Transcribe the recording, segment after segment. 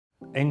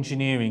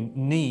Engineering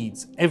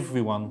needs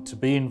everyone to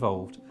be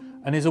involved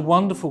and is a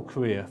wonderful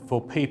career for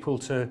people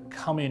to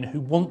come in who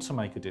want to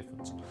make a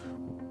difference,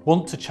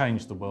 want to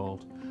change the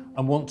world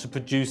and want to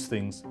produce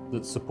things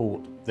that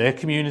support their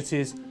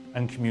communities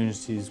and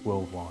communities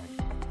worldwide.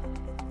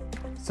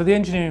 So the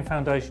Engineering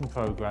Foundation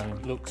programme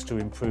looks to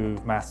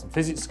improve maths and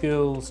physics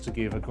skills, to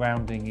give a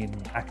grounding in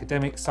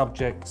academic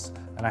subjects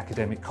and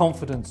academic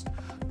confidence,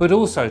 but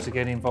also to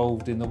get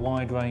involved in the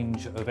wide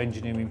range of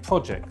engineering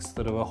projects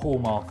that are a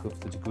hallmark of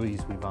the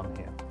degrees we run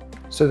here.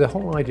 So the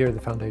whole idea of the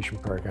foundation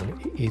programme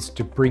is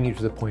to bring you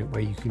to the point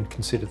where you can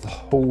consider the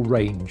whole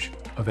range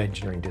of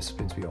engineering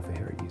disciplines we offer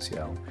here at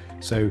UCL.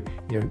 So,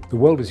 the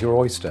world is your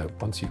oyster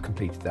once you've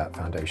completed that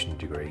foundation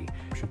degree.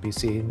 It should be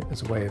seen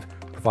as a way of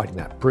providing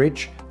that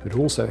bridge, but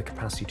also a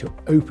capacity to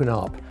open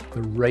up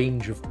the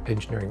range of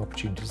engineering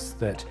opportunities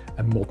that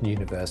a modern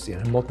university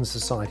and a modern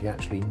society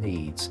actually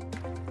needs.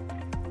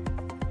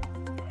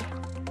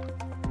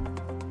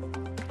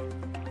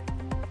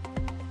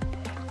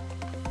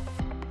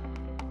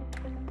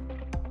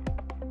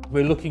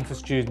 We're looking for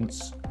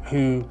students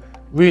who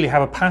really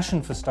have a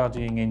passion for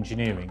studying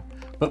engineering,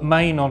 but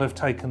may not have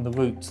taken the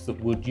routes that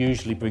would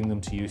usually bring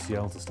them to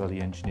UCL to study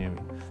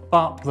engineering,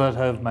 but that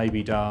have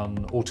maybe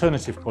done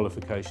alternative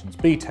qualifications,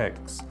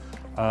 BTECs,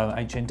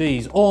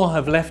 HNDs, or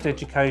have left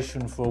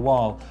education for a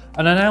while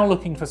and are now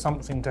looking for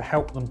something to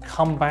help them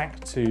come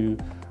back to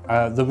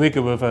the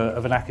rigour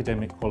of an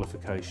academic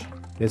qualification.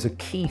 There's a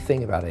key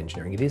thing about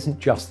engineering. It isn't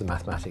just the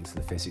mathematics,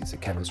 the physics, the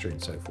chemistry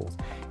and so forth.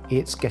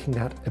 It's getting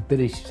that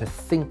ability to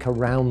think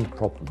around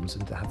problems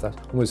and to have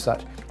that, almost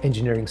that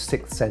engineering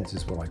sixth sense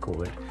is what I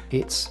call it.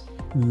 It's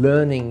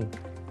learning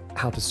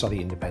how to study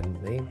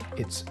independently.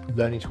 It's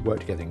learning to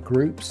work together in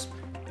groups,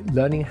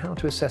 learning how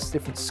to assess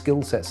different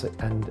skill sets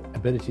and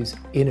abilities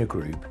in a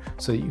group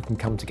so that you can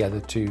come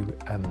together to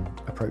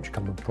approach a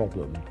common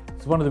problem.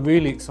 So one of the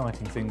really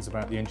exciting things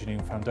about the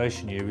Engineering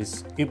Foundation year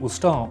is it will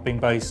start being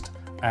based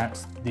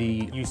at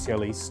the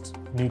UCL East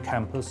new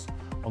campus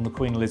on the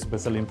Queen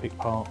Elizabeth Olympic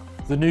Park.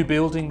 The new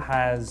building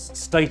has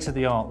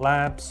state-of-the-art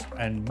labs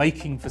and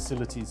making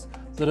facilities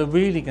that are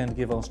really going to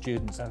give our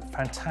students a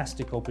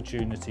fantastic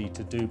opportunity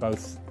to do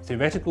both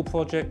theoretical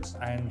projects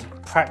and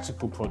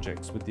practical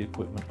projects with the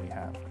equipment we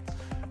have.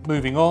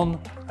 Moving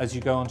on, as you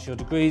go on to your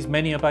degrees,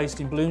 many are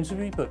based in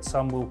Bloomsbury, but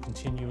some will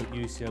continue at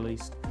UCL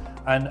East.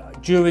 And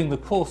during the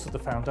course of the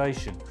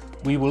foundation,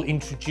 we will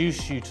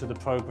introduce you to the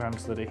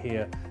programs that are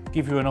here,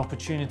 give you an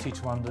opportunity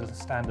to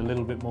understand a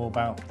little bit more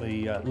about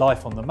the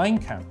life on the main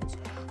campus,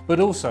 but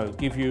also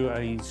give you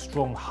a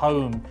strong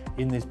home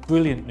in this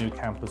brilliant new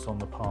campus on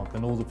the park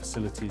and all the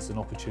facilities and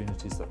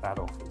opportunities that that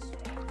offers.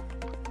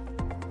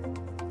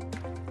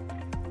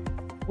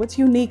 What's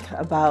unique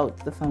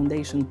about the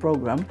foundation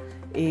program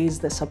is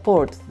the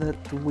support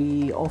that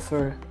we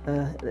offer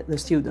the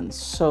students.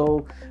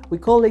 So we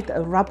call it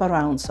a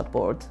wraparound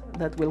support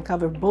that will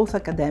cover both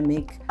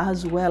academic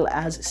as well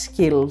as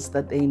skills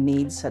that they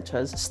need, such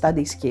as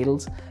study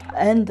skills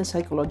and the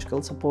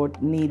psychological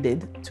support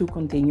needed to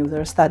continue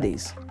their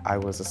studies. I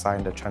was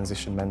assigned a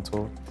transition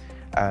mentor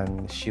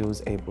and she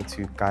was able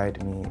to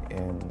guide me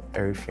in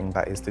everything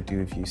that is to do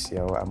with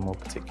UCL and more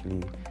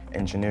particularly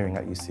engineering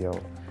at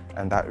UCL,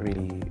 and that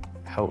really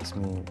helps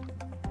me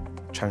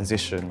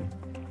transition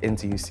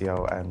into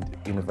UCL and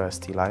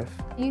university life.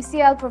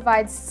 UCL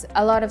provides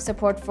a lot of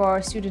support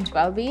for student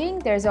well-being.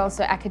 There's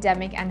also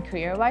academic and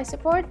career-wise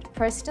support.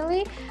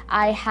 Personally,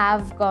 I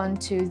have gone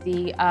to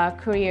the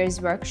careers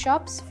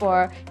workshops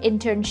for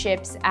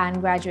internships and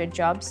graduate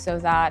jobs so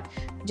that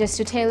just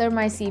to tailor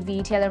my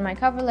CV, tailor my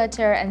cover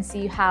letter and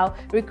see how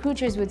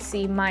recruiters would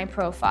see my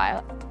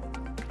profile.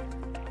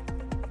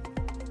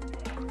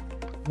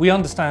 We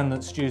understand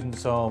that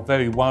students are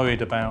very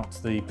worried about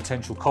the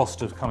potential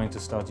cost of coming to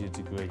study a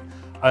degree,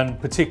 and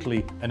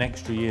particularly an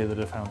extra year that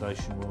a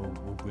foundation will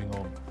bring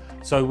on.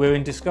 So we're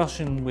in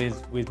discussion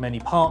with many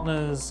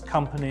partners,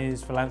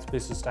 companies,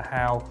 philanthropists as to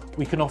how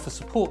we can offer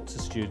support to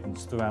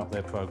students throughout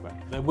their programme.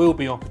 There will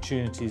be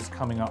opportunities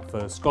coming up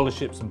for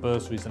scholarships and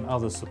bursaries and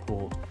other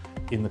support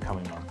in the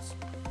coming months.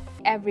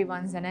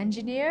 Everyone's an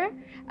engineer.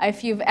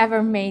 If you've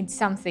ever made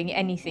something,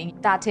 anything,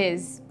 that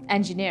is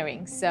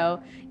engineering.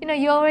 So,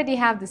 you already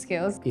have the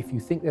skills. If you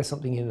think there's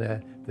something in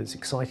there that's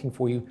exciting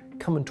for you,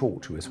 come and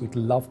talk to us. We'd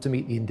love to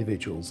meet the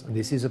individuals, and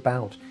this is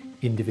about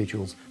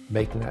individuals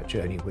making that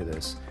journey with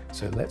us.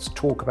 So let's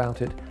talk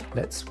about it.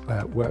 Let's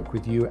work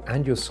with you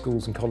and your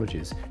schools and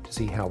colleges to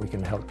see how we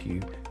can help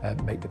you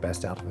make the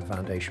best out of a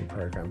foundation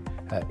program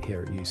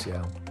here at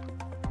UCL.